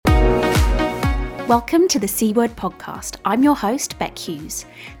Welcome to the C Word podcast. I'm your host, Beck Hughes.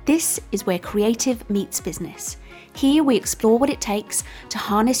 This is where creative meets business. Here we explore what it takes to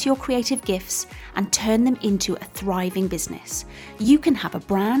harness your creative gifts and turn them into a thriving business. You can have a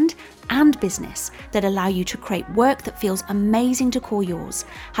brand and business that allow you to create work that feels amazing to call yours,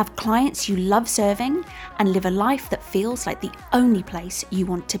 have clients you love serving, and live a life that feels like the only place you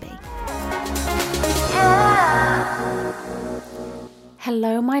want to be.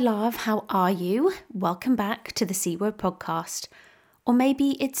 Hello, my love. How are you? Welcome back to the C Word podcast. Or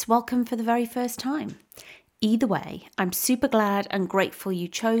maybe it's welcome for the very first time. Either way, I'm super glad and grateful you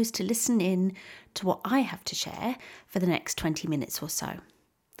chose to listen in to what I have to share for the next 20 minutes or so.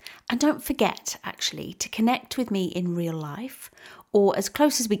 And don't forget, actually, to connect with me in real life, or as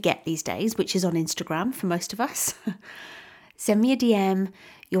close as we get these days, which is on Instagram for most of us. Send me a DM.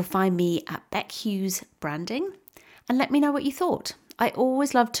 You'll find me at Beck Hughes Branding, and let me know what you thought. I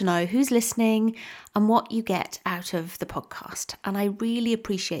always love to know who's listening and what you get out of the podcast, and I really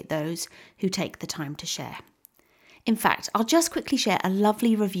appreciate those who take the time to share. In fact, I'll just quickly share a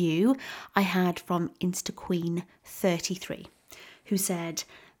lovely review I had from InstaQueen33, who said,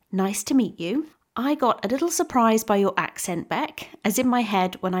 "Nice to meet you. I got a little surprised by your accent, Beck, as in my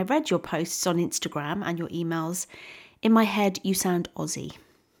head when I read your posts on Instagram and your emails, in my head you sound Aussie."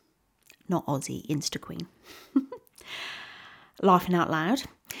 Not Aussie, InstaQueen. Laughing out loud.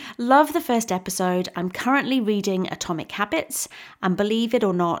 Love the first episode. I'm currently reading Atomic Habits, and believe it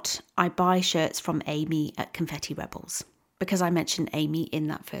or not, I buy shirts from Amy at Confetti Rebels because I mentioned Amy in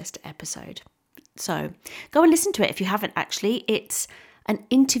that first episode. So go and listen to it if you haven't actually. It's an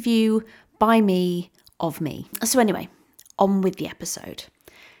interview by me of me. So anyway, on with the episode.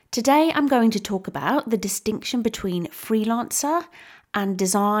 Today I'm going to talk about the distinction between freelancer and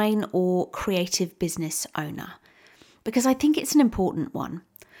design or creative business owner, because I think it's an important one.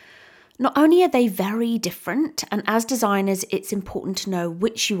 Not only are they very different, and as designers, it's important to know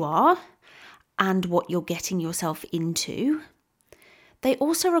which you are and what you're getting yourself into, they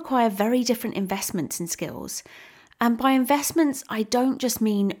also require very different investments and skills. And by investments, I don't just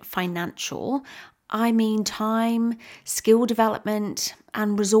mean financial, I mean time, skill development,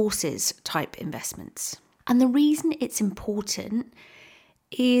 and resources type investments. And the reason it's important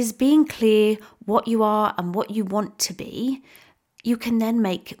is being clear what you are and what you want to be. You can then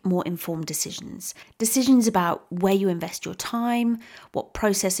make more informed decisions. Decisions about where you invest your time, what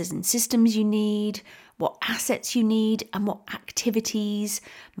processes and systems you need, what assets you need, and what activities,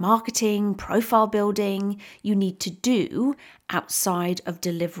 marketing, profile building you need to do outside of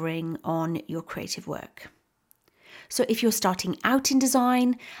delivering on your creative work. So if you're starting out in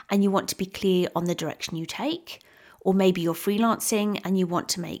design and you want to be clear on the direction you take, or maybe you're freelancing and you want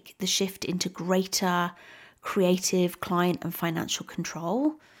to make the shift into greater creative, client and financial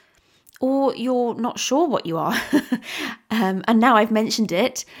control, or you're not sure what you are, and now I've mentioned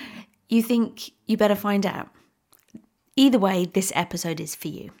it, you think you better find out. Either way, this episode is for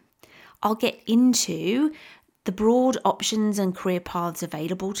you. I'll get into the broad options and career paths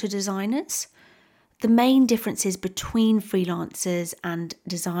available to designers, the main differences between freelancers and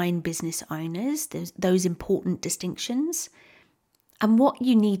design business owners, those important distinctions, and what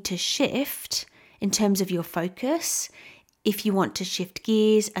you need to shift in terms of your focus if you want to shift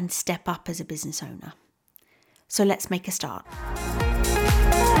gears and step up as a business owner. So let's make a start.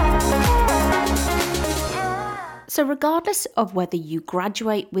 So regardless of whether you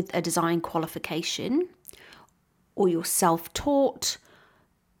graduate with a design qualification or you're self-taught,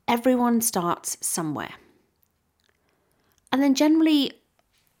 everyone starts somewhere. And then generally,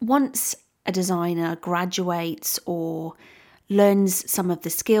 once a designer graduates or learns some of the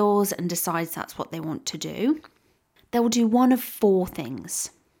skills and decides that's what they want to do, they will do one of four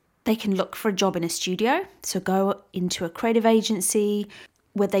things. They can look for a job in a studio, so go into a creative agency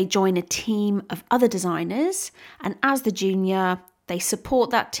where they join a team of other designers, and as the junior, they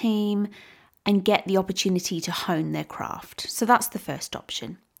support that team and get the opportunity to hone their craft. So that's the first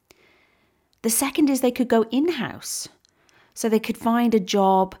option. The second is they could go in-house. So they could find a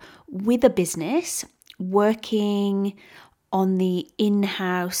job with a business working on the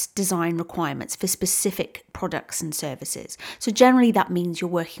in-house design requirements for specific products and services. So generally that means you're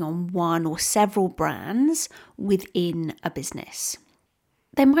working on one or several brands within a business.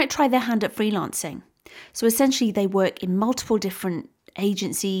 They might try their hand at freelancing. So essentially they work in multiple different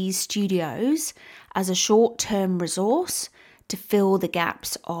agencies, studios as a short-term resource to fill the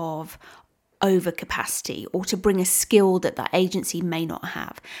gaps of overcapacity or to bring a skill that agency may not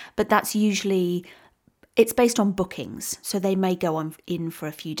have. But that's usually, it's based on bookings. So they may go in for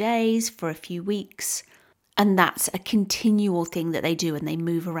a few days, for a few weeks, and that's a continual thing that they do, and they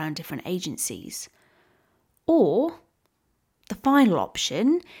move around different agencies. Or the final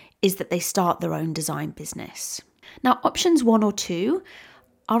option is that they start their own design business. Now, options 1 or 2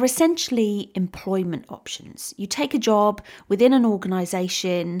 are essentially employment options. You take a job within an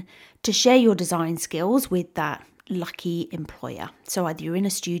organisation to share your design skills with that lucky employer. So either you're in a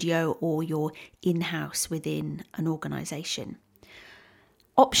studio or you're in-house within an organisation.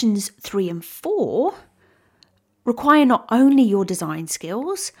 Options 3 and 4 require not only your design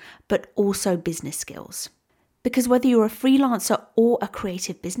skills, but also business skills. Because whether you're a freelancer or a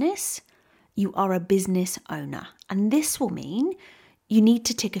creative business, you are a business owner. And this will mean you need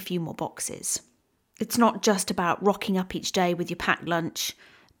to tick a few more boxes. It's not just about rocking up each day with your packed lunch,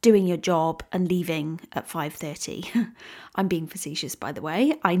 doing your job and leaving at 5:30. I'm being facetious, by the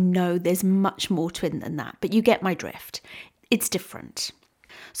way. I know there's much more to it than that, but you get my drift. It's different.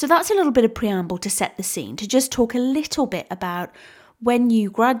 So that's a little bit of preamble to set the scene, to just talk a little bit about when you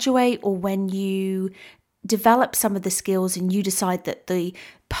graduate or when you develop some of the skills and you decide that the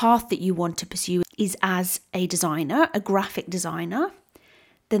path that you want to pursue is as a designer, a graphic designer,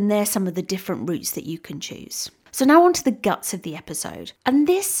 then there's some of the different routes that you can choose. So now on to the guts of the episode. And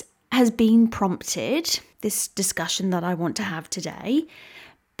this has been prompted, this discussion that I want to have today,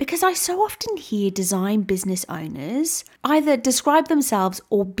 because I so often hear design business owners either describe themselves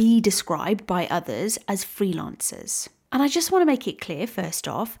or be described by others as freelancers. And I just want to make it clear, first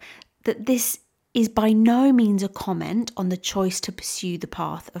off, that this is by no means a comment on the choice to pursue the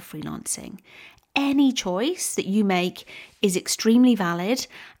path of freelancing. Any choice that you make is extremely valid,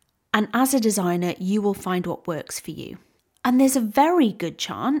 and as a designer, you will find what works for you. And there's a very good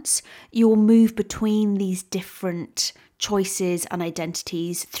chance you'll move between these different choices and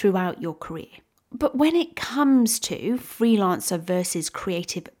identities throughout your career. But when it comes to freelancer versus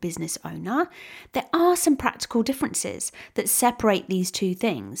creative business owner, there are some practical differences that separate these two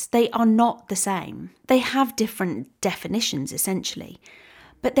things. They are not the same. They have different definitions, essentially.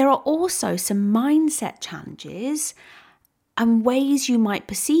 But there are also some mindset challenges and ways you might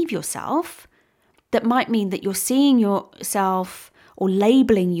perceive yourself that might mean that you're seeing yourself or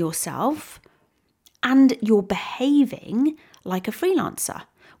labeling yourself and you're behaving like a freelancer,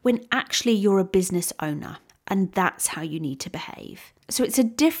 when actually you're a business owner, and that's how you need to behave. So it's a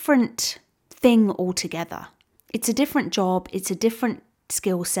different thing altogether. It's a different job, it's a different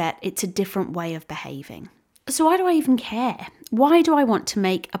skill set, it's a different way of behaving. So why do I even care? Why do I want to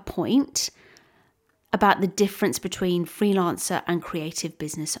make a point about the difference between freelancer and creative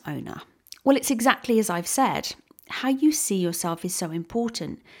business owner? Well, it's exactly as I've said. How you see yourself is so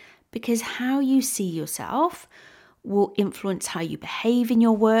important, because how you see yourself will influence how you behave in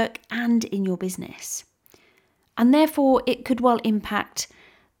your work and in your business. And therefore, it could well impact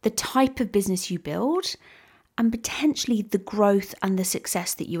the type of business you build and potentially the growth and the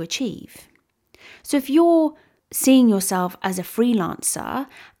success that you achieve. So if you're seeing yourself as a freelancer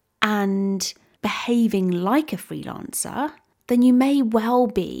and behaving like a freelancer, then you may well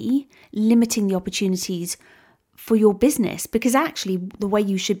be limiting the opportunities for your business, because actually the way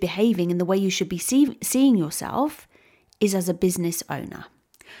you should be behaving and the way you should be seeing yourself is as a business owner.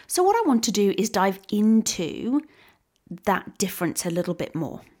 So what I want to do is dive into that difference a little bit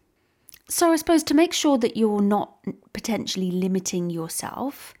more. So I suppose to make sure that you're not potentially limiting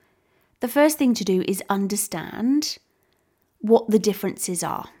yourself, the first thing to do is understand what the differences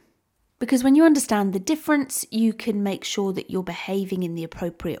are. Because when you understand the difference, you can make sure that you're behaving in the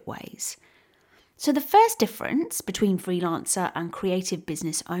appropriate ways. So the first difference between freelancer and creative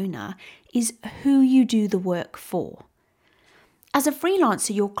business owner is who you do the work for. As a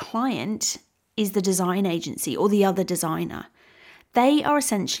freelancer, your client is the design agency or the other designer. They are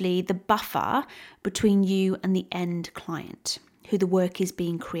essentially the buffer between you and the end client, who the work is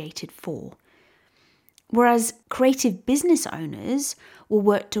being created for. Whereas creative business owners will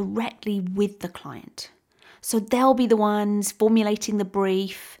work directly with the client. So they'll be the ones formulating the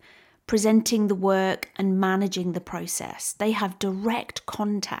brief, presenting the work and managing the process. They have direct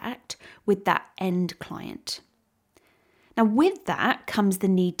contact with that end client. Now, with that comes the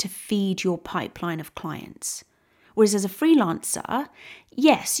need to feed your pipeline of clients. Whereas as a freelancer,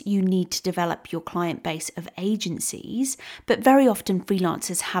 yes, you need to develop your client base of agencies, but very often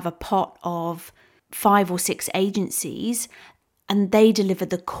freelancers have a pot of 5 or 6 agencies and they deliver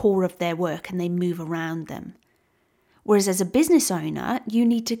the core of their work and they move around them. Whereas as a business owner, you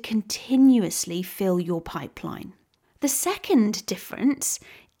need to continuously fill your pipeline. The second difference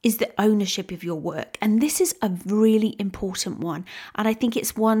is the ownership of your work. And this is a really important one. And I think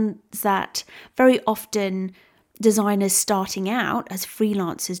it's one that very often designers starting out as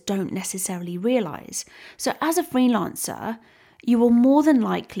freelancers don't necessarily realize. So as a freelancer, you will more than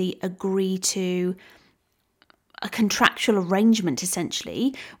likely agree to a contractual arrangement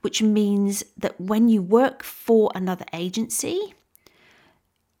essentially, which means that when you work for another agency,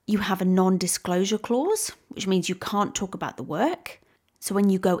 you have a non-disclosure clause, which means you can't talk about the work. So when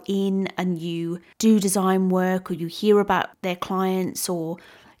you go in and you do design work or you hear about their clients or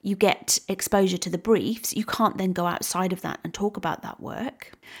you get exposure to the briefs, you can't then go outside of that and talk about that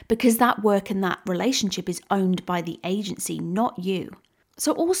work because that work and that relationship is owned by the agency, not you.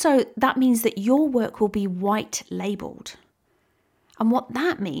 So also that means that your work will be white labeled. And what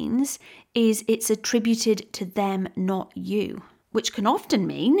that means is it's attributed to them, not you, which can often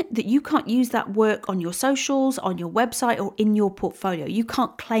mean that you can't use that work on your socials, on your website, or in your portfolio. You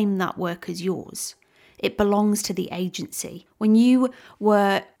can't claim that work as yours. It belongs to the agency. When you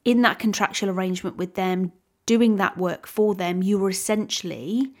were in that contractual arrangement with them, doing that work for them, you were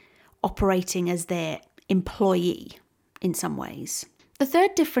essentially operating as their employee in some ways. The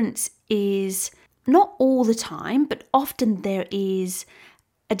third difference is not all the time, but often there is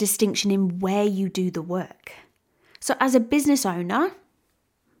a distinction in where you do the work. So as a business owner,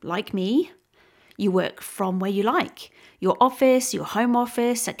 like me, you work from where you like. Your office, your home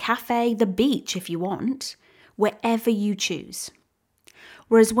office, a cafe, the beach if you want, wherever you choose.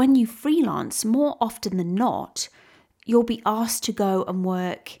 Whereas when you freelance, more often than not, you'll be asked to go and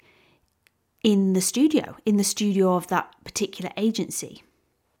work in the studio of that particular agency.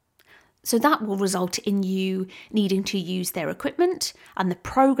 So that will result in you needing to use their equipment and the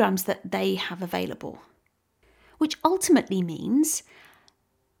programs that they have available, which ultimately means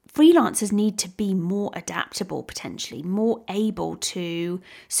freelancers need to be more adaptable, potentially, more able to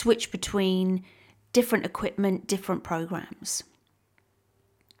switch between different equipment, different programs,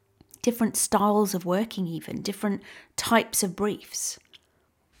 different styles of working even, different types of briefs.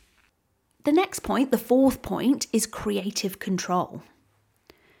 The next point, the fourth point, is creative control.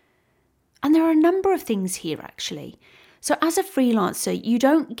 And there are a number of things here actually. So as a freelancer, you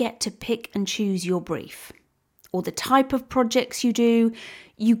don't get to pick and choose your brief or the type of projects you do.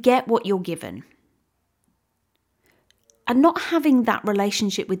 You get what you're given. And not having that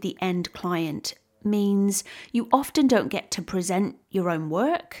relationship with the end client means you often don't get to present your own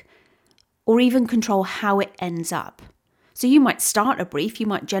work or even control how it ends up. So you might start a brief, you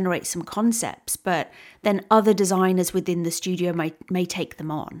might generate some concepts, but then other designers within the studio may take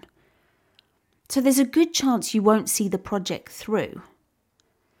them on. So there's a good chance you won't see the project through.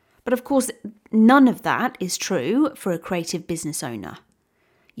 But of course, none of that is true for a creative business owner.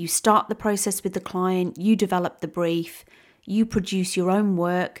 You start the process with the client, you develop the brief, you produce your own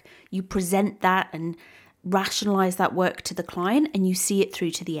work, you present that and rationalize that work to the client, and you see it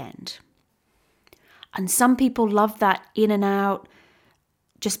through to the end. And some people love that in and out,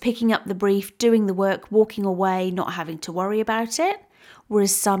 just picking up the brief, doing the work, walking away, not having to worry about it.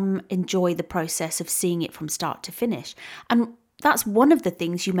 Whereas some enjoy the process of seeing it from start to finish. And that's one of the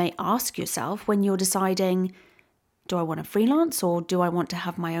things you may ask yourself when you're deciding, do I want to freelance or do I want to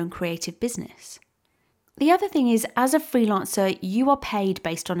have my own creative business? The other thing is, as a freelancer, you are paid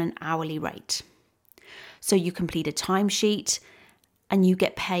based on an hourly rate. So you complete a timesheet and you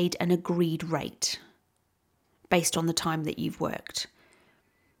get paid an agreed rate based on the time that you've worked.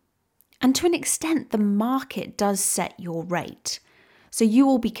 And to an extent, the market does set your rate. So you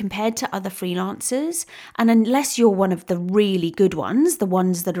will be compared to other freelancers, and unless you're one of the really good ones, the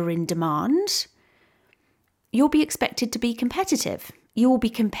ones that are in demand, you'll be expected to be competitive. You will be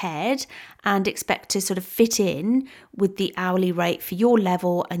compared and expect to sort of fit in with the hourly rate for your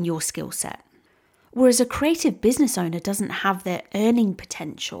level and your skill set. Whereas a creative business owner doesn't have their earning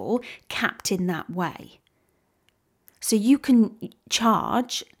potential capped in that way. So you can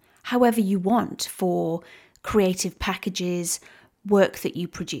charge however you want for creative packages, work that you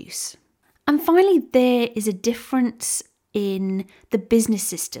produce. And finally, there is a difference in the business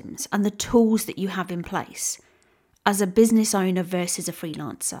systems and the tools that you have in place as a business owner versus a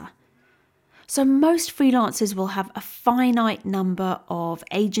freelancer. So most freelancers will have a finite number of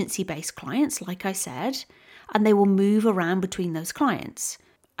agency-based clients, like I said, and they will move around between those clients.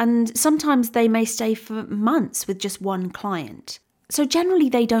 And sometimes they may stay for months with just one client. So generally,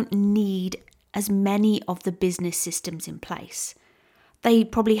 they don't need as many of the business systems in place. They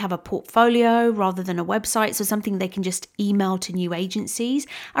probably have a portfolio rather than a website, so something they can just email to new agencies.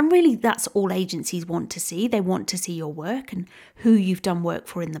 And really, that's all agencies want to see. They want to see your work and who you've done work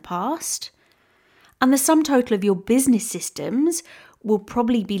for in the past. And the sum total of your business systems will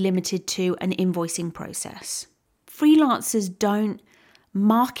probably be limited to an invoicing process. Freelancers don't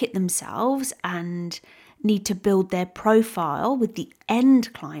market themselves and need to build their profile with the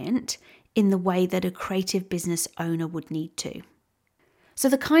end client in the way that a creative business owner would need to. So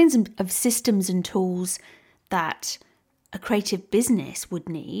the kinds of systems and tools that a creative business would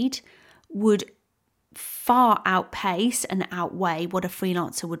need would far outpace and outweigh what a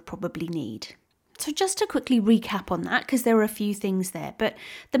freelancer would probably need. So just to quickly recap on that, because there are a few things there, but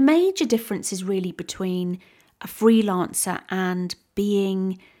the major differences really between a freelancer and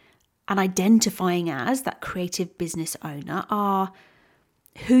being and identifying as that creative business owner are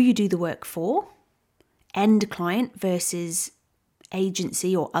who you do the work for, end client versus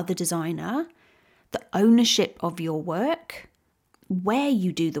agency or other designer, the ownership of your work, where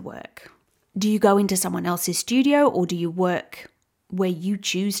you do the work. Do you go into someone else's studio or do you work where you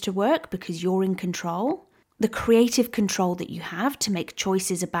choose to work because you're in control? The creative control that you have to make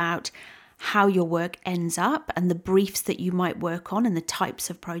choices about how your work ends up and the briefs that you might work on and the types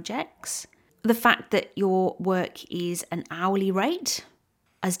of projects. The fact that your work is an hourly rate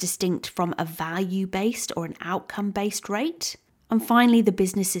as distinct from a value-based or an outcome-based rate. And finally, the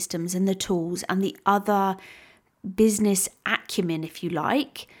business systems and the tools and the other business acumen, if you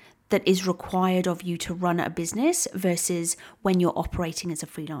like, that is required of you to run a business versus when you're operating as a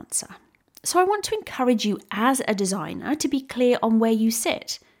freelancer. So I want to encourage you as a designer to be clear on where you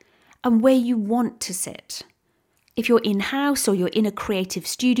sit and where you want to sit. If you're in-house or you're in a creative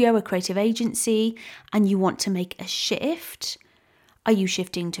studio, a creative agency, and you want to make a shift, are you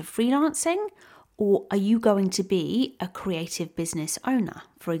shifting to freelancing or are you going to be a creative business owner,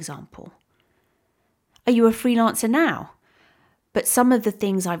 for example? Are you a freelancer now? But some of the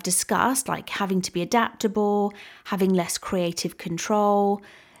things I've discussed, like having to be adaptable, having less creative control,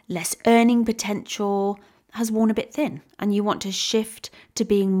 less earning potential, has worn a bit thin, and you want to shift to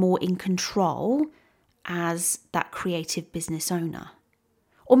being more in control as that creative business owner.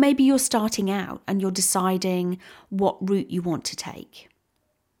 Or maybe you're starting out and you're deciding what route you want to take.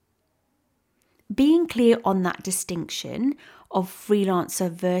 Being clear on that distinction of freelancer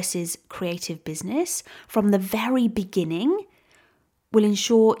versus creative business from the very beginning will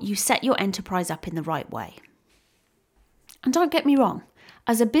ensure you set your enterprise up in the right way. And don't get me wrong,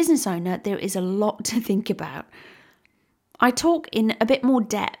 as a business owner, there is a lot to think about. I talk in a bit more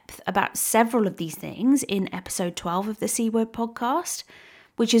depth about several of these things in episode 12 of the C Word podcast,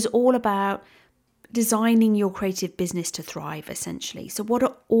 which is all about designing your creative business to thrive, essentially. So what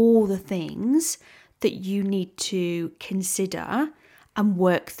are all the things that you need to consider and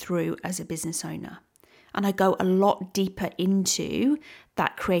work through as a business owner? And I go a lot deeper into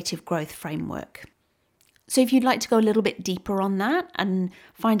that creative growth framework. So if you'd like to go a little bit deeper on that and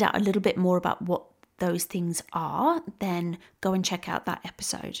find out a little bit more about what those things are, then go and check out that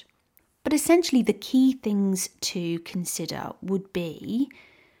episode. But essentially the key things to consider would be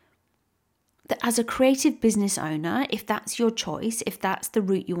that as a creative business owner, if that's your choice, if that's the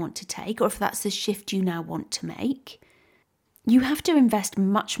route you want to take, or if that's the shift you now want to make, you have to invest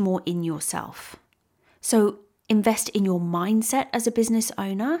much more in yourself. So invest in your mindset as a business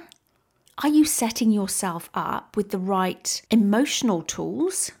owner. Are you setting yourself up with the right emotional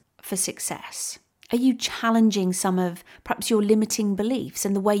tools for success? Are you challenging some of perhaps your limiting beliefs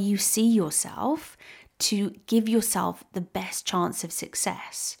and the way you see yourself to give yourself the best chance of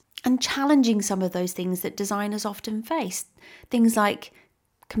success? And challenging some of those things that designers often face. Things like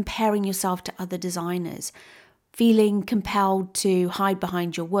comparing yourself to other designers, feeling compelled to hide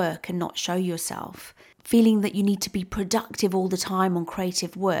behind your work and not show yourself, feeling that you need to be productive all the time on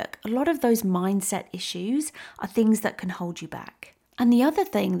creative work. A lot of those mindset issues are things that can hold you back. And the other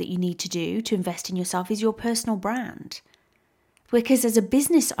thing that you need to do to invest in yourself is your personal brand. Because as a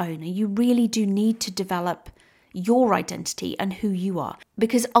business owner, you really do need to develop your identity and who you are,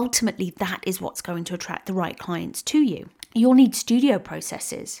 because ultimately that is what's going to attract the right clients to you. You'll need studio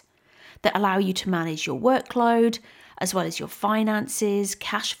processes that allow you to manage your workload, as well as your finances,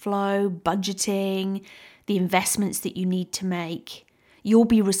 cash flow, budgeting, the investments that you need to make. You'll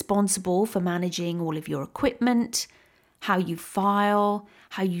be responsible for managing all of your equipment, how you file,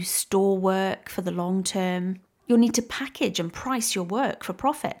 how you store work for the long term. You'll need to package and price your work for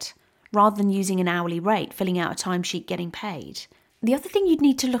profit, rather than using an hourly rate, filling out a timesheet, getting paid. The other thing you'd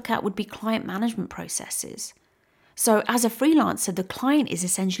need to look at would be client management processes. So as a freelancer, the client is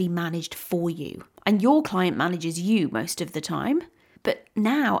essentially managed for you, and your client manages you most of the time. But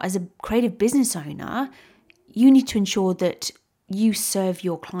now, as a creative business owner, you need to ensure that you serve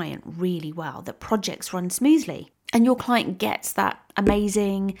your client really well, that projects run smoothly, and your client gets that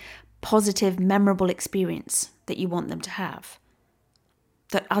amazing, positive, memorable experience that you want them to have.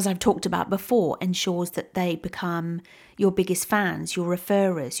 That, as I've talked about before, ensures that they become your biggest fans, your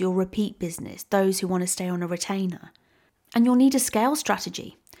referrers, your repeat business, those who want to stay on a retainer. And you'll need a scale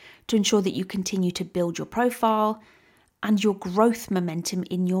strategy to ensure that you continue to build your profile and your growth momentum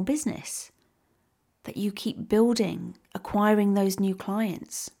in your business. that you keep building, acquiring those new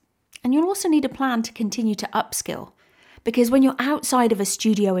clients. And you'll also need a plan to continue to upskill, because when you're outside of a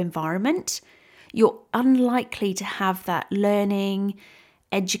studio environment, you're unlikely to have that learning,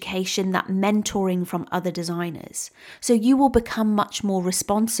 education, that mentoring from other designers. So you will become much more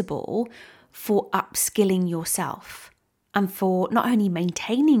responsible for upskilling yourself and for not only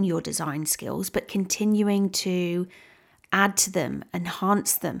maintaining your design skills, but continuing to add to them,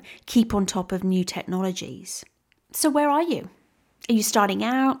 enhance them, keep on top of new technologies. So where are you? Are you starting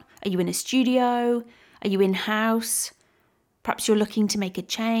out? Are you in a studio? Are you in-house? Perhaps you're looking to make a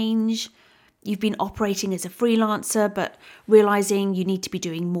change. You've been operating as a freelancer, but realizing you need to be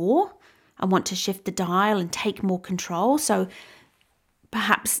doing more and want to shift the dial and take more control. So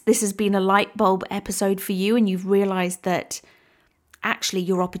perhaps this has been a light bulb episode for you, and you've realized that actually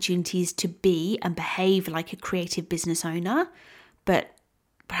your opportunity is to be and behave like a creative business owner, but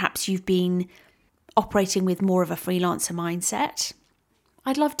perhaps you've been operating with more of a freelancer mindset.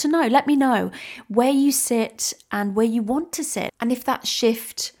 I'd love to know. Let me know where you sit and where you want to sit. And if that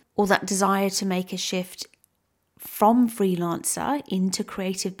shift or that desire to make a shift from freelancer into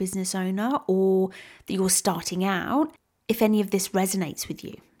creative business owner, or that you're starting out, if any of this resonates with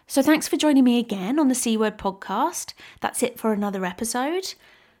you. So thanks for joining me again on the C Word podcast. That's it for another episode.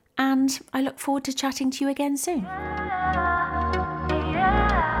 And I look forward to chatting to you again soon.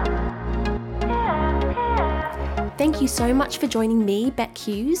 Thank you so much for joining me, Beck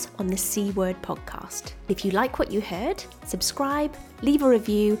Hughes, on the C Word podcast. If you like what you heard, subscribe, leave a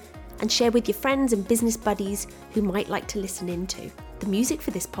review, and share with your friends and business buddies who might like to listen in too. The music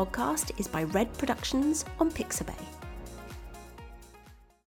for this podcast is by Red Productions on Pixabay.